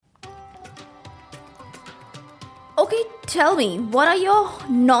Okay, tell me, what are your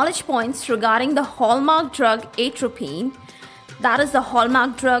knowledge points regarding the hallmark drug atropine? That is the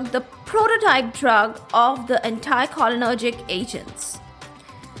hallmark drug, the prototype drug of the anticholinergic agents.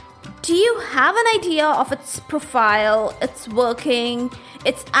 Do you have an idea of its profile, its working,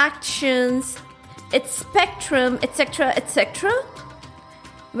 its actions, its spectrum, etc., etc.?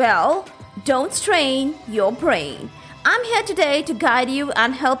 Well, don't strain your brain. I'm here today to guide you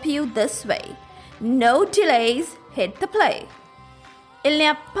and help you this way. No delays, hit the play. Il n'y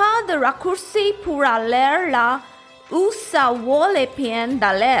a pas de raccourci pour aller là où ça vaut la peine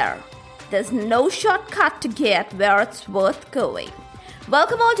d'aller. There's no shortcut to get where it's worth going.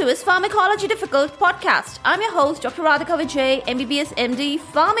 Welcome all to his Pharmacology Difficult podcast. I'm your host, Dr. Radhika Vijay, MBBS MD,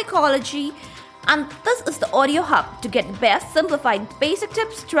 Pharmacology, and this is the audio hub to get best simplified basic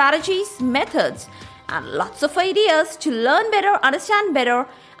tips, strategies, methods, and lots of ideas to learn better, understand better,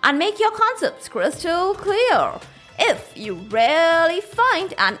 and make your concepts crystal clear. If you really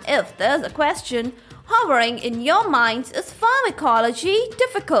find and if there's a question hovering in your minds, is pharmacology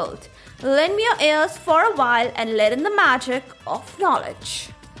difficult? Lend me your ears for a while and let in the magic of knowledge.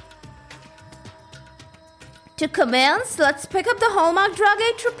 To commence, let's pick up the hallmark drug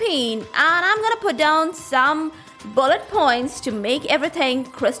atropine, and I'm going to put down some bullet points to make everything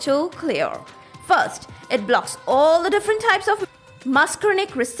crystal clear. First, it blocks all the different types of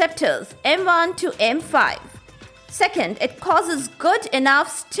muscarinic receptors, M1 to M5. Second, it causes good enough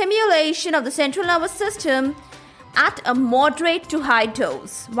stimulation of the central nervous system at a moderate to high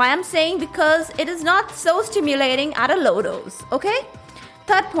dose. Why I'm saying? Because it is not so stimulating at a low dose, okay?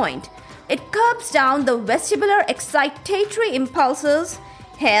 Third point, it curbs down the vestibular excitatory impulses,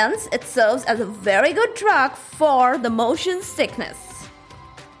 hence it serves as a very good drug for the motion sickness.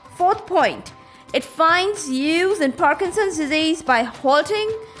 Fourth point, it finds use in Parkinson's disease by halting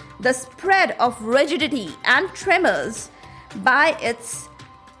the spread of rigidity and tremors by its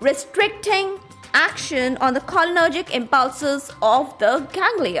restricting action on the cholinergic impulses of the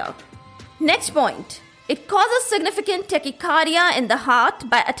ganglia. Next point, it causes significant tachycardia in the heart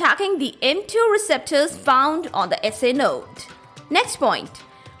by attacking the M2 receptors found on the SA node. Next point,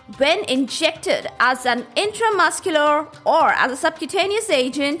 when injected as an intramuscular or as a subcutaneous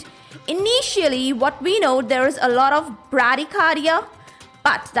agent, initially what we know there is a lot of bradycardia,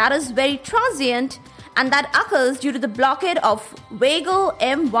 but that is very transient and that occurs due to the blockade of vagal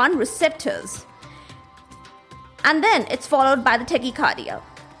M1 receptors. And then it's followed by the tachycardia.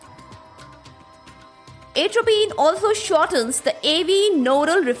 Atropine also shortens the AV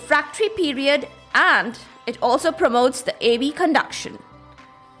nodal refractory period and it also promotes the AV conduction.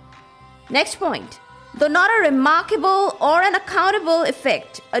 Next point, though not a remarkable or an accountable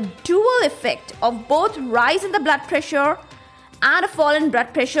effect, a dual effect of both rise in the blood pressure and a fall in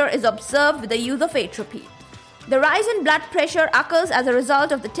blood pressure is observed with the use of atropine. The rise in blood pressure occurs as a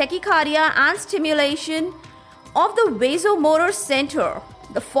result of the tachycardia and stimulation of the vasomotor center.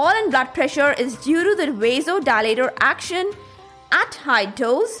 The fall in blood pressure is due to the vasodilator action at high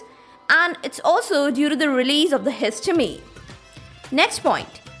dose, and it's also due to the release of the histamine. Next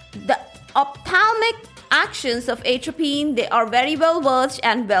point, the ophthalmic actions of atropine, they are very well versed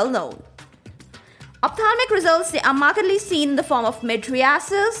and well known. Ophthalmic results, they are markedly seen in the form of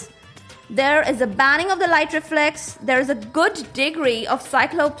mydriasis. There is a banning of the light reflex. There is a good degree of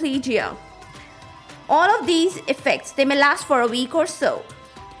cycloplegia. All of these effects, they may last for a week or so.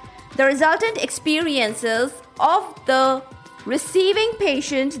 The resultant experiences of the receiving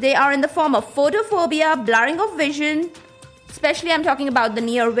patient, they are in the form of photophobia, blurring of vision, especially I'm talking about the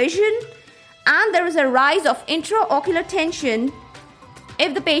near vision, and there is a rise of intraocular tension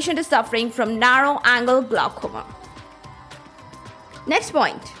if the patient is suffering from narrow angle glaucoma. Next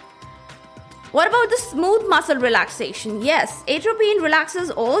point. What about the smooth muscle relaxation? Yes, atropine relaxes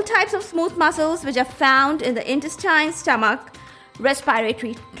all types of smooth muscles which are found in the intestine, stomach,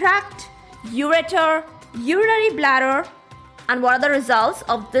 respiratory tract, ureter, urinary bladder. And what are the results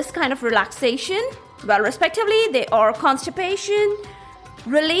of this kind of relaxation? Well, respectively, they are constipation,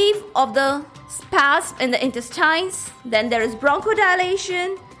 relief of the spasm in the intestines, then there is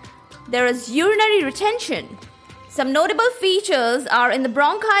bronchodilation, there is urinary retention. Some notable features are in the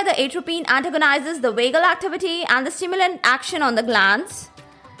bronchi, the atropine antagonizes the vagal activity and the stimulant action on the glands,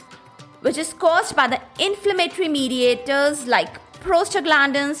 which is caused by the inflammatory mediators like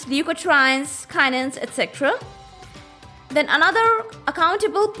prostaglandins, leukotrienes, kinins, etc. Then another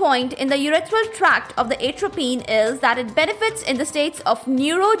accountable point in the urethral tract of the atropine is that it benefits in the states of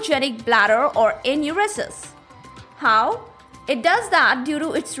neurogenic bladder or enuresis. How? It does that due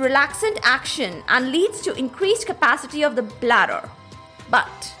to its relaxant action and leads to increased capacity of the bladder.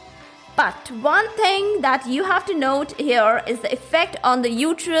 But But one thing that you have to note here is the effect on the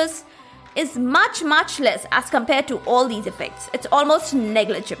uterus is much less as compared to all these effects. It's almost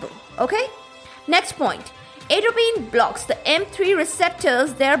negligible. Okay? Next point. Atropine blocks the M3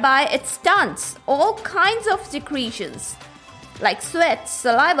 receptors, thereby it stunts all kinds of secretions like sweat,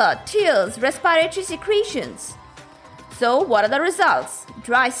 saliva, tears, respiratory secretions. So what are the results?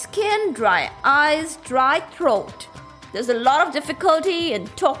 Dry skin, dry eyes, dry throat. There's a lot of difficulty in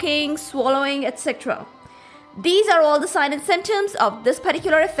talking, swallowing, etc. These are all the signs and symptoms of this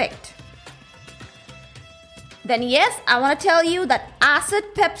particular effect. Then yes, I want to tell you that acid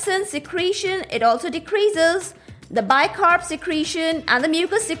pepsin secretion, it also decreases. The bicarb secretion and the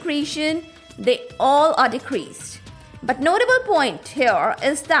mucus secretion, they all are decreased. But notable point here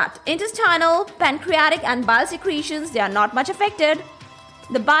is that intestinal, pancreatic and bile secretions, they are not much affected.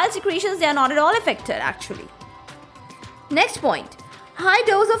 The bile secretions, they are not at all affected actually. Next point. High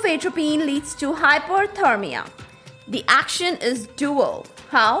dose of atropine leads to hyperthermia. The action is dual.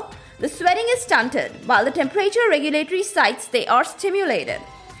 How? The sweating is stunted while the temperature regulatory sites, they are stimulated.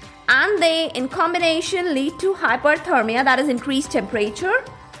 And they in combination lead to hyperthermia, that is increased temperature.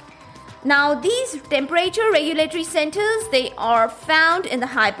 Now these temperature regulatory centers, they are found in the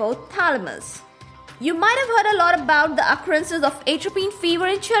hypothalamus. You might have heard a lot about the occurrences of atropine fever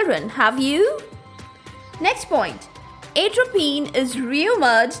in children, have you? Next point. Atropine is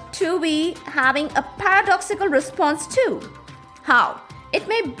rumored to be having a paradoxical response too. How? It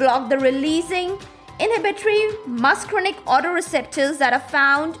may block the releasing inhibitory muscarinic autoreceptors that are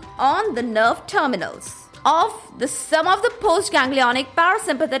found on the nerve terminals of some of the postganglionic,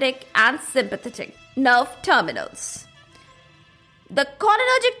 parasympathetic and sympathetic nerve terminals. The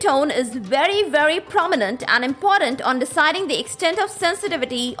cholinergic tone is very prominent and important on deciding the extent of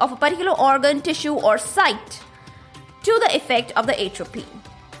sensitivity of a particular organ, tissue or site to the effect of the atropine.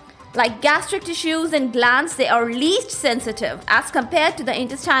 Like gastric tissues and glands, they are least sensitive as compared to the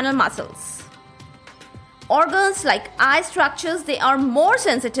intestinal muscles. Organs like eye structures, they are more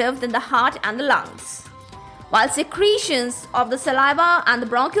sensitive than the heart and the lungs. While secretions of the saliva and the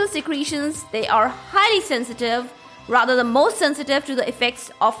bronchial secretions, they are highly sensitive, rather the most sensitive to the effects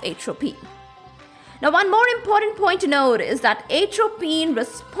of atropine. Now, one more important point to note is that atropine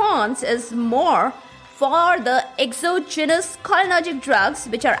response is more for the exogenous cholinergic drugs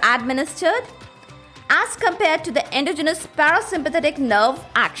which are administered as compared to the endogenous parasympathetic nerve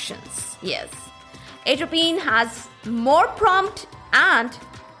actions. Yes, atropine has more prompt and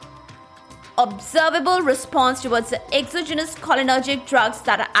observable response towards the exogenous cholinergic drugs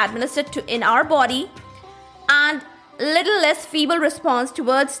that are administered in our body and little less feeble response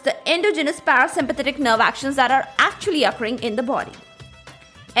towards the endogenous parasympathetic nerve actions that are actually occurring in the body.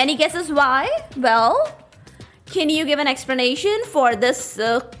 Any guesses why? Well, can you give an explanation for this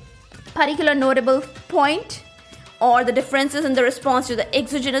particular notable point or the differences in the response to the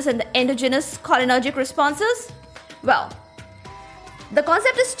exogenous and the endogenous cholinergic responses? Well, the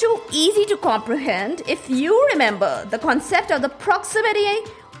concept is too easy to comprehend if you remember the concept of the proximity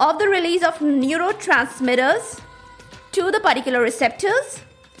of the release of neurotransmitters to the particular receptors,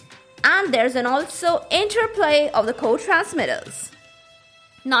 and there's an also interplay of the co-transmitters.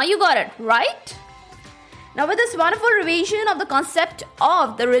 Now you got it, right? Now with this wonderful revision of the concept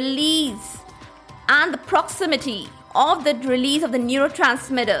of the release and the proximity of the release of the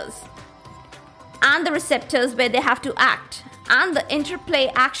neurotransmitters and the receptors where they have to act and the interplay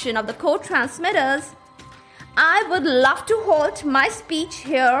action of the co-transmitters, I would love to halt my speech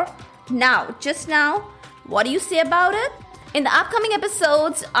here now, just now. What do you say about it? In the upcoming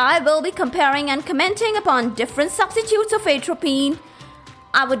episodes, I will be comparing and commenting upon different substitutes of atropine.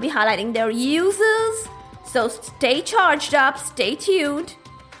 I would be highlighting their uses. So stay charged up, stay tuned.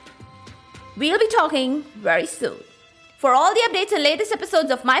 We'll be talking very soon. For all the updates and latest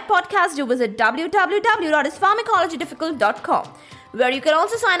episodes of my podcast, do visit www.ispharmacologydifficult.com, where you can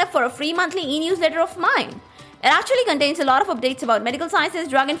also sign up for a free monthly e-newsletter of mine. It actually contains a lot of updates about medical sciences,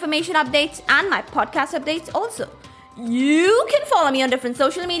 drug information updates, and my podcast updates also. You can follow me on different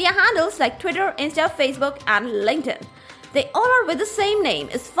social media handles like Twitter, Insta, Facebook, and LinkedIn. They all are with the same name,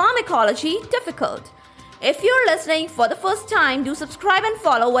 is Pharmacology Difficult. If you're listening for the first time, do subscribe and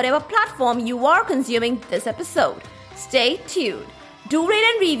follow whatever platform you are consuming this episode. Stay tuned. Do rate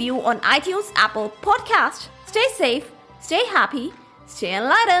and review on iTunes, Apple Podcast. Stay safe, stay happy, stay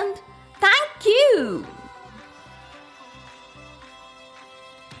enlightened. Thank you.